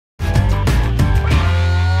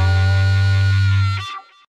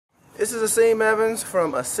This is Aseem Evans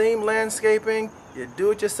from Aseem Landscaping, your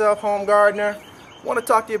do-it-yourself home gardener. I want to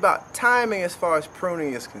talk to you about timing as far as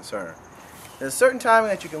pruning is concerned. There's a certain timing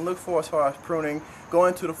that you can look for as far as pruning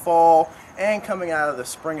going into the fall and coming out of the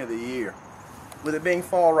spring of the year. With it being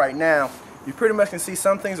fall right now, you pretty much can see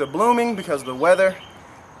some things are blooming because of the weather.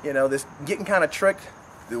 You know, this getting kind of tricked.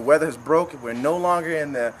 The weather has broke. We're no longer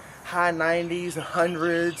in the high 90s,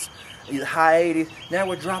 100s, high 80s. Now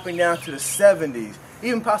we're dropping down to the 70s.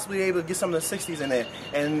 Even possibly able to get some of the 60s in there.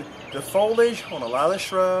 And the foliage on a lot of the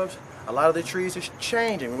shrubs, a lot of the trees is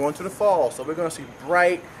changing. We're going to the fall, so we're going to see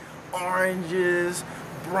bright oranges,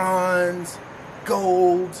 bronze,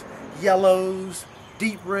 golds, yellows,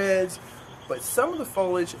 deep reds. But some of the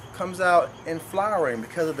foliage comes out in flowering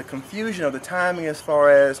because of the confusion of the timing as far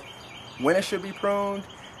as when it should be pruned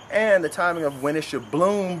and the timing of when it should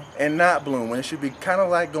bloom and not bloom, when it should be kind of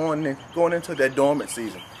like going into that dormant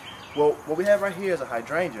season. Well, what we have right here is a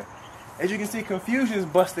hydrangea. As you can see, confusion is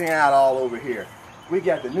busting out all over here. We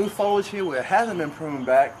got the new foliage here where it hasn't been pruned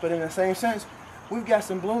back, but in the same sense, we've got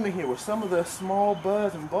some blooming here where some of the small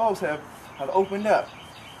buds and bulbs have opened up.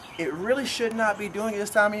 It really should not be doing it this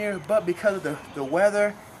time of year, but because of the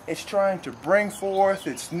weather, it's trying to bring forth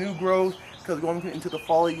its new growth because we're going into the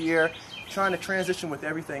fall year, trying to transition with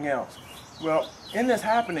everything else. Well, in this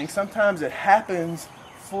happening, sometimes it happens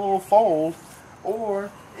full fold, or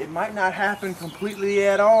it might not happen completely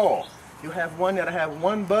at all. You'll have one that'll have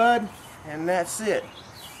one bud, and that's it.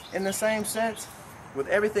 In the same sense, with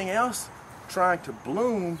everything else trying to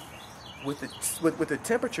bloom, with the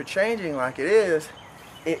temperature changing like it is,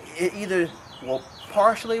 it either will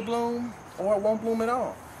partially bloom or it won't bloom at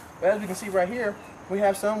all. As we can see right here, we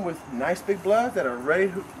have some with nice big buds that are ready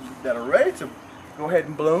to go ahead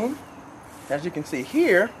and bloom, as you can see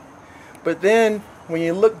here. But then when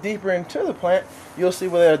you look deeper into the plant, you'll see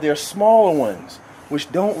where there are smaller ones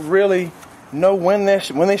which don't really know when they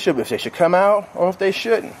should come out or if they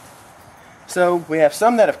shouldn't. So we have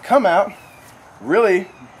some that have come out really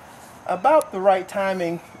about the right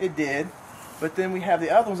timing it did, but then we have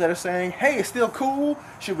the other ones that are saying, hey, it's still cool,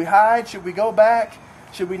 should we hide, should we go back,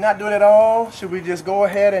 should we not do it at all, should we just go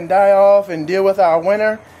ahead and die off and deal with our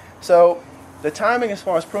winter? So the timing as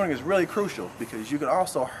far as pruning is really crucial because you can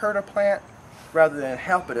also hurt a plant rather than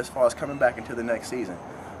help it as far as coming back into the next season.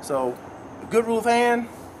 So a good rule of thumb,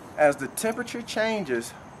 as the temperature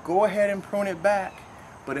changes, go ahead and prune it back.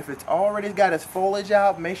 But if it's already got its foliage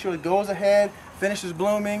out, make sure it goes ahead, finishes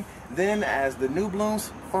blooming. Then as the new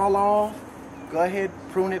blooms fall off, go ahead,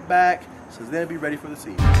 prune it back, so then it'll be ready for the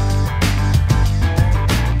season.